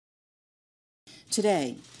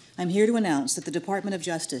Today, I'm here to announce that the Department of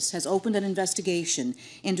Justice has opened an investigation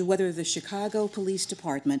into whether the Chicago Police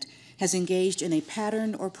Department has engaged in a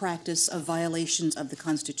pattern or practice of violations of the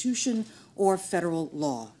Constitution or federal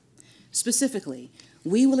law. Specifically,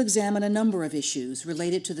 we will examine a number of issues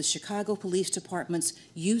related to the Chicago Police Department's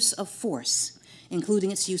use of force,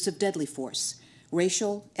 including its use of deadly force,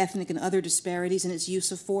 racial, ethnic, and other disparities in its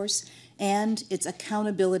use of force, and its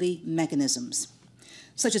accountability mechanisms,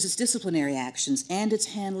 such as its disciplinary actions and its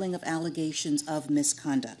handling of allegations of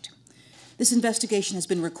misconduct. This investigation has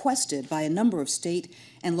been requested by a number of state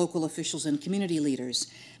and local officials and community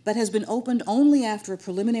leaders, but has been opened only after a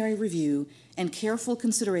preliminary review and careful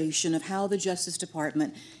consideration of how the Justice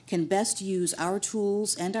Department can best use our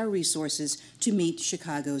tools and our resources to meet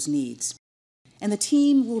Chicago's needs. And the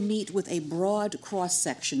team will meet with a broad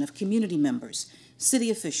cross-section of community members,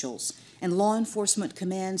 city officials, and law enforcement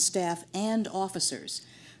command staff and officers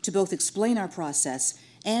to both explain our process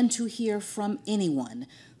and to hear from anyone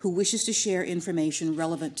who wishes to share information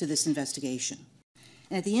relevant to this investigation.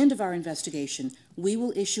 And at the end of our investigation, we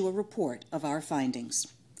will issue a report of our findings.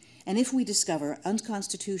 And if we discover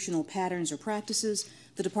unconstitutional patterns or practices,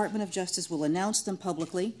 the Department of Justice will announce them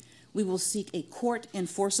publicly. We will seek a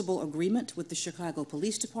court-enforceable agreement with the Chicago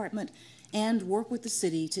Police Department and work with the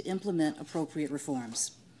city to implement appropriate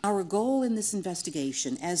reforms. Our goal in this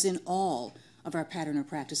investigation, as in all of our pattern or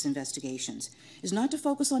practice investigations, is not to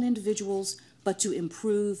focus on individuals, but to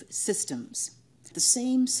improve systems. The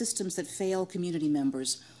same systems that fail community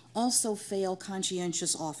members also fail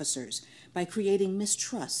conscientious officers by creating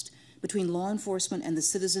mistrust between law enforcement and the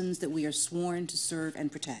citizens that we are sworn to serve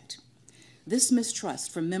and protect. This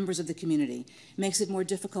mistrust from members of the community makes it more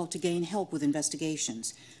difficult to gain help with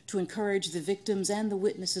investigations, to encourage the victims and the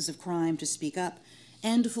witnesses of crime to speak up,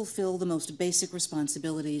 and to fulfill the most basic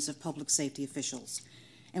responsibilities of public safety officials.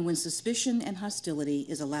 And when suspicion and hostility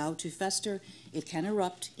is allowed to fester, it can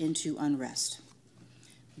erupt into unrest.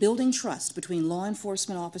 Building trust between law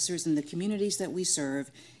enforcement officers and the communities that we serve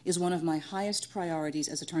is one of my highest priorities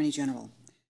as Attorney General.